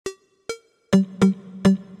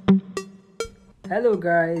Hello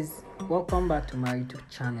guys, welcome back to my YouTube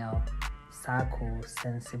channel, Circle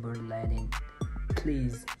Sensible Learning.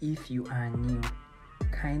 Please, if you are new,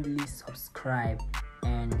 kindly subscribe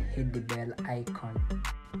and hit the bell icon.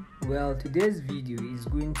 Well, today's video is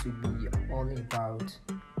going to be all about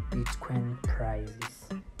Bitcoin prices.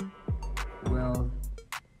 Well,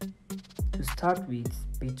 to start with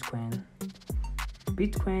Bitcoin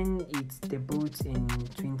its debut in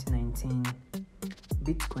 2019.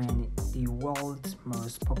 Bitcoin, the world's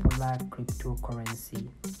most popular cryptocurrency,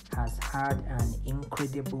 has had an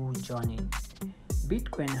incredible journey.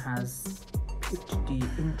 Bitcoin has piqued the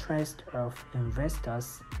interest of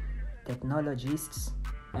investors, technologists,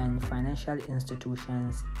 and financial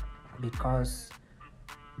institutions because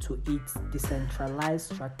to its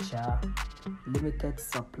decentralized structure, limited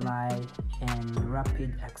supply, and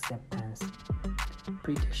rapid acceptance.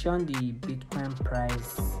 Prediction: the Bitcoin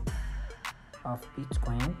price of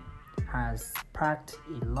Bitcoin has sparked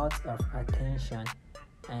a lot of attention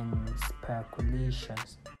and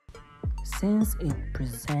speculations. Since it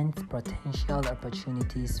presents potential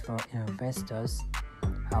opportunities for investors,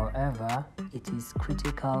 however, it is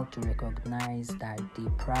critical to recognize that the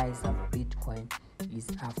price of Bitcoin is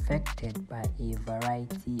affected by a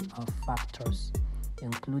variety of factors,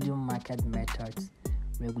 including market methods,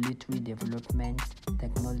 regulatory developments,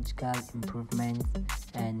 technological improvements,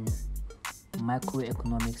 and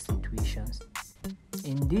macroeconomic situations.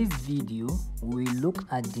 In this video, we look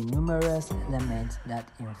at the numerous elements that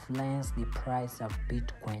influence the price of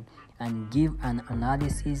Bitcoin and give an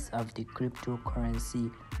analysis of the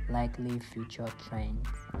cryptocurrency likely future trends.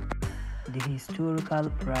 The historical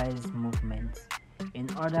price movements. In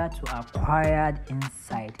order to acquire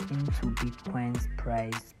insight into Bitcoin's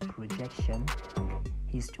price projection,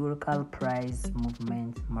 historical price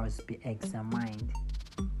movement must be examined.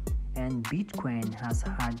 And Bitcoin has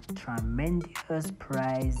had tremendous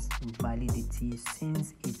price validity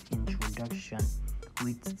since its introduction,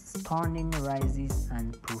 with stunning rises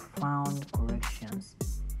and profound corrections.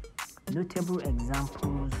 Notable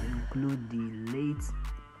examples include the late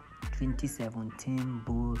 2017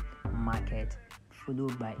 bull market,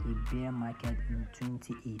 followed by a bear market in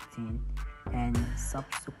 2018, and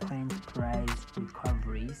subsequent price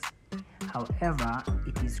recoveries. However,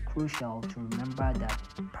 it is crucial to remember that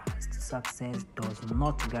past success does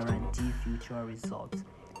not guarantee future results,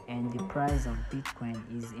 and the price of Bitcoin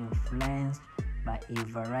is influenced by a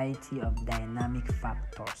variety of dynamic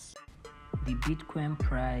factors. The Bitcoin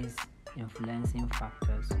price influencing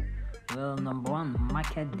factors. Well, number one,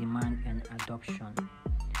 market demand and adoption.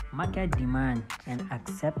 Market demand and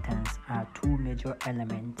acceptance are two major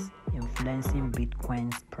elements influencing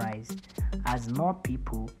Bitcoin's price. As more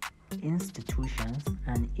people, institutions,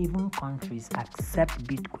 and even countries accept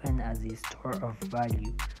Bitcoin as a store of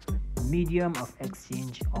value, medium of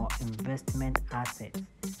exchange, or investment assets,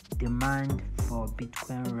 demand for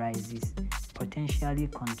Bitcoin rises, potentially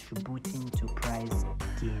contributing to price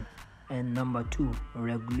gain. And number two,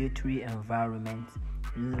 regulatory environment.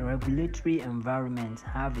 Regulatory environments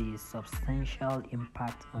have a substantial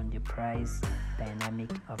impact on the price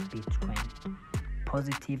dynamic of Bitcoin.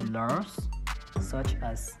 Positive laws, such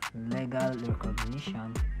as legal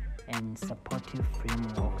recognition and supportive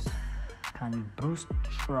frameworks, can boost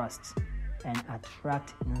trust and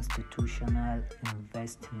attract institutional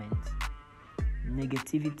investment.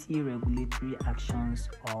 Negativity regulatory actions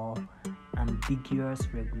or ambiguous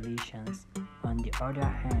regulations, on the other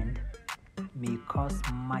hand, may cause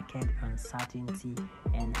market uncertainty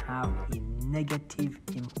and have a negative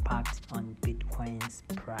impact on Bitcoin's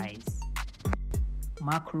price.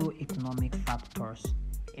 Macroeconomic factors.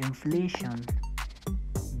 Inflation,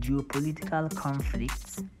 geopolitical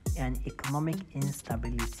conflicts, and economic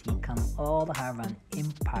instability can all have an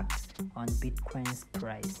impact on Bitcoin's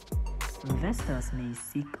price. Investors may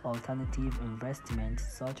seek alternative investments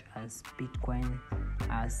such as Bitcoin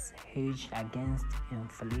as hedge against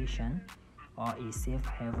inflation or a safe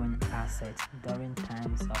haven asset during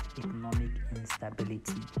times of economic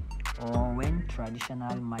instability or when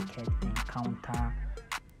traditional markets encounter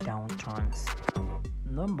downturns.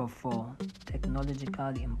 Number 4, technological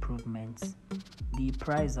improvements. The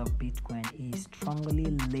price of Bitcoin is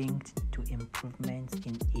strongly linked to improvements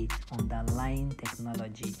in its underlying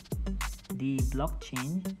technology. The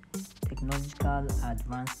blockchain, technological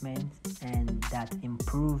advancements, and that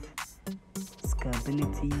improve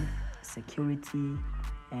scalability, security,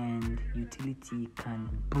 and utility can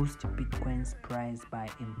boost Bitcoin's price by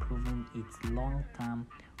improving its long-term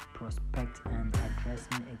prospects and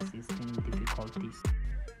addressing existing difficulties.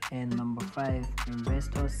 And number 5,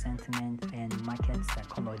 investor sentiment and market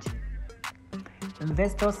psychology.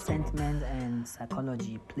 Investor sentiment and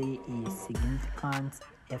psychology play a significant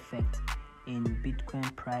effect in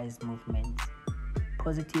Bitcoin price movements.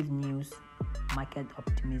 Positive news, market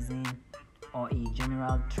optimism, or a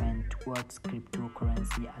general trend towards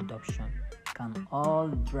cryptocurrency adoption can all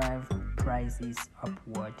drive prices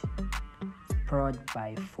upward, spurred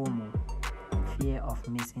by FOMO, fear of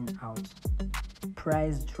missing out.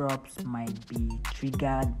 Price drops might be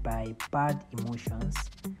triggered by bad emotions,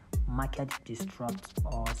 market disrupts,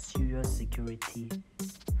 or serious security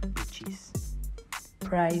breaches.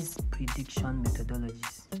 Price prediction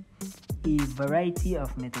methodologies. A variety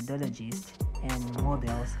of methodologies and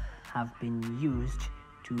models have been used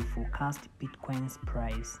to forecast Bitcoin's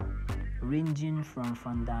price, ranging from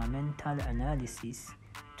fundamental analysis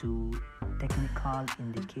to technical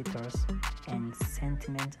indicators and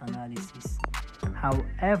sentiment analysis.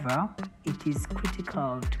 However, it is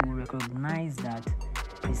critical to recognize that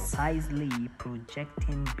precisely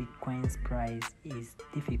projecting Bitcoin's price is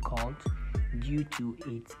difficult due to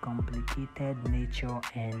its complicated nature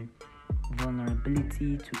and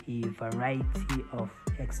vulnerability to a variety of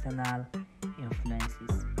external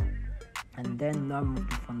influences. And then now move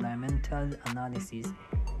to fundamental analysis.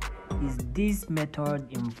 This method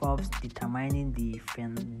involves determining the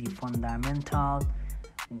fundamental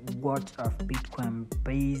worth of Bitcoin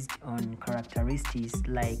based on characteristics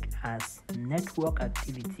like as network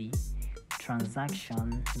activity,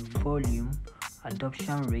 transaction volume,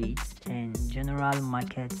 adoption rates, and general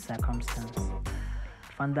market circumstances.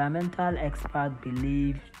 Fundamental experts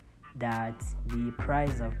believe that the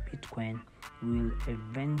price of Bitcoin will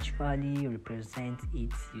eventually represent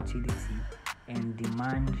its utility and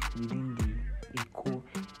demand within the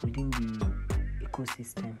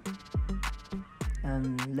ecosystem.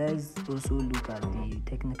 And let's also look at the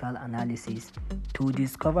technical analysis to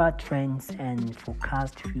discover trends and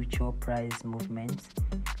forecast future price movements.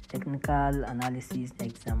 Technical analysis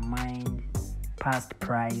examines past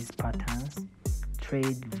price patterns,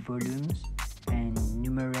 trade volumes, and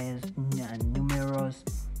numerous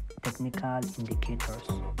technical indicators.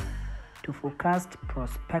 To forecast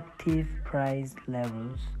prospective price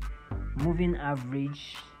levels, moving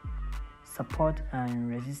average, support and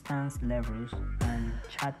resistance levels, and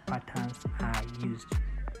chart patterns are used.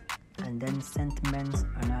 And then sentiment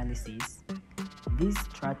analysis. This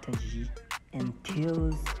strategy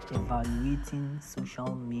entails evaluating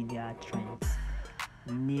social media trends,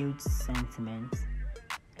 news sentiment,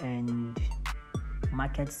 and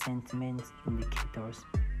market sentiment indicators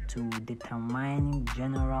to determine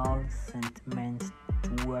general sentiment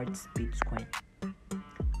towards Bitcoin.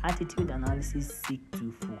 Attitude analysis seeks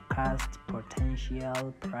to forecast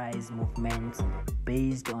potential price movements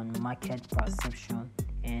based on market perception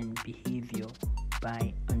and behavior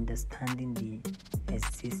by understanding the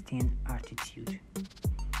existing attitude.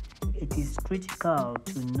 It is critical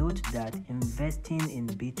to note that investing in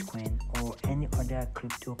Bitcoin or any other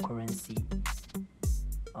cryptocurrency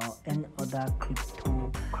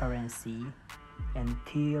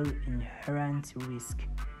entail inherent risk.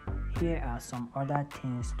 Here are some other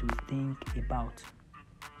things to think about.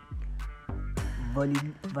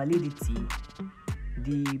 Validity.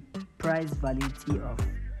 The price validity of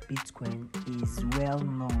Bitcoin is well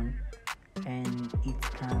known and it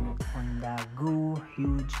can undergo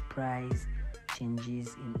huge price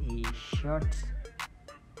changes in a short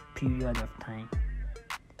period of time.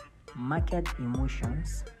 Market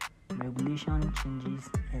emotions, regulation changes,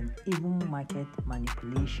 and even market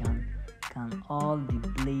manipulation can all be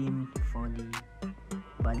blamed for the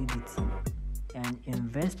validity, and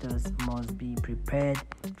investors must be prepared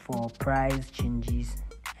for price changes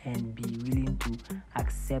and be willing to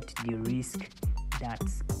accept the risk that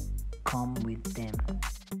come with them.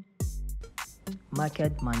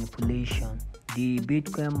 Market manipulation. The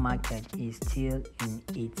Bitcoin market is still in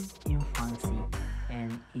its infancy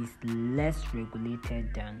and is less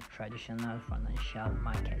regulated than traditional financial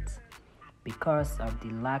markets. Because of the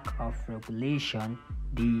lack of regulation,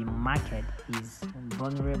 the market is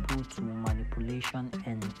vulnerable to manipulation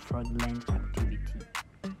and fraudulent activity.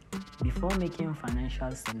 Before making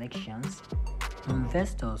financial selections,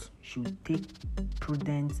 investors should take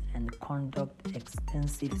prudence and conduct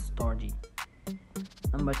extensive study.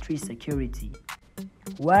 Number 3, security.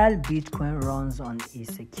 While Bitcoin runs on a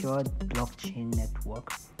secured blockchain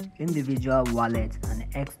network, individual wallets and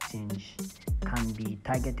exchange can be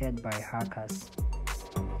targeted by hackers.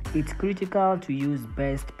 It's critical to use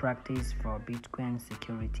best practice for Bitcoin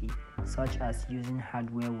security, such as using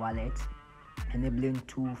hardware wallets, enabling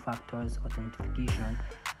two-factor authentication,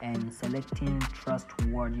 and selecting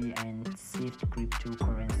trustworthy and safe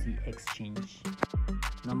cryptocurrency exchange.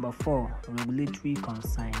 Number 4, regulatory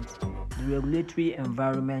concerns. The regulatory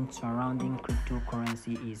environment surrounding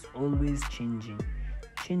cryptocurrency is always changing.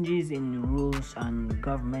 Changes in rules and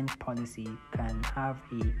government policy can have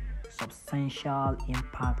a substantial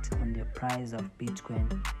impact on the price of Bitcoin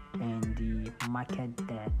and the market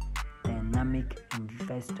dynamic.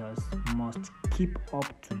 Investors must keep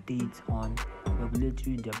up to date on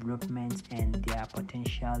regulatory developments and their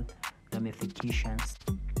potential ramifications.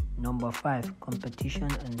 Number 5, competition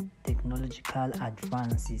and technological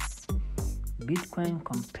advances. Bitcoin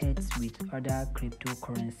competes with other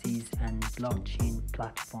cryptocurrencies and blockchain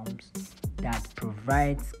platforms that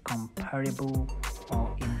provide comparable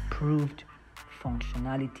or improved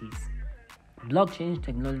functionalities. Blockchain's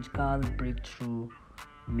technological breakthrough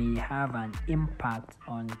may have an impact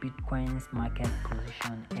on Bitcoin's market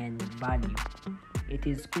position and value. It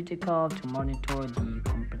is critical to monitor the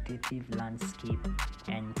competitive landscape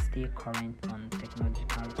and stay current on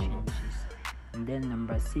technological changes. And then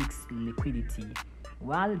number 6, liquidity.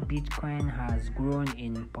 While Bitcoin has grown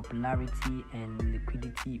in popularity and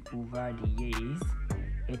liquidity over the years,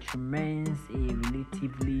 it remains a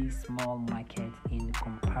relatively small market in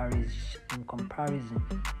comparison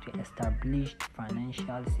to established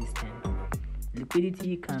financial systems.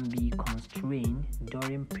 Liquidity can be constrained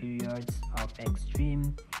during periods of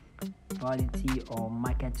extreme volatility or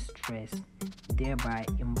market stress, thereby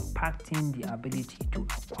impacting the ability to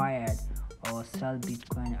acquire or sell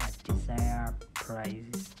Bitcoin at desired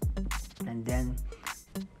prices. And then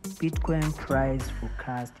Bitcoin price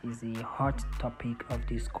forecast is a hot topic of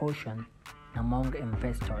discussion among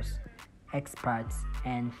investors, experts,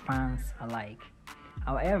 and fans alike.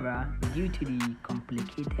 However, due to the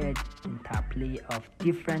complicated interplay of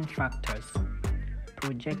different factors,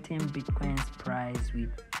 projecting Bitcoin's price with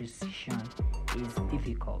precision is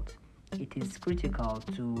difficult. It is critical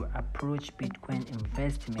to approach Bitcoin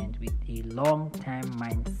investment with a long-term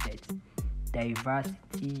mindset, diversify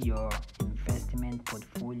your investment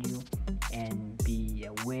portfolio, and be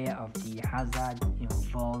aware of the hazards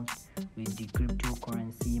involved with the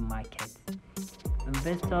cryptocurrency market.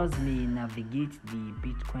 Investors may navigate the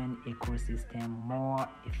Bitcoin ecosystem more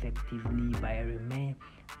effectively by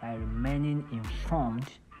remaining informed,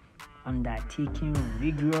 undertaking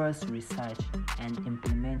rigorous research, and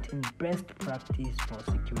implementing best practice for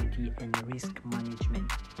security and risk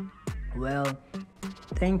management. Well,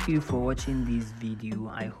 thank you for watching this video.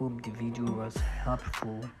 I hope the video was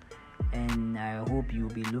helpful, and I hope you'll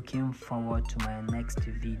be looking forward to my next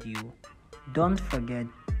video. Don't forget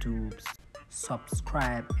to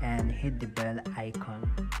subscribe and hit the bell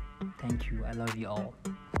icon. Thank you. I love you all.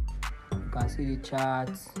 You can see the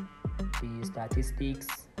charts, the statistics,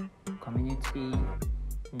 community,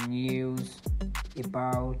 news,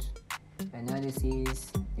 about,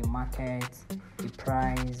 analysis, the market, the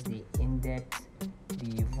price, the index,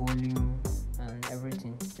 the volume, and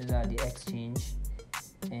everything. These are the exchange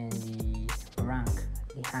and the rank,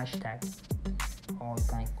 the hashtag, or you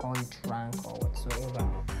can call it rank or whatsoever.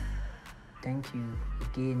 Thank you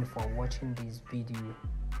again for watching this video.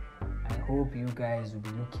 I hope you guys will be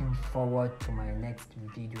looking forward to my next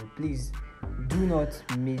video. Please do not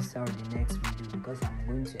miss out the next video, because I'm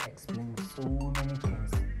going to explain so many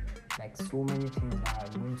things that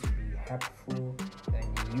are going to be helpful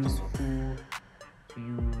and useful to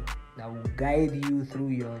you, that will guide you through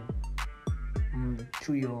your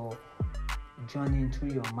journey,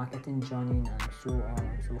 through your marketing journey, and so on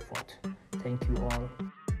and so forth. Thank you all.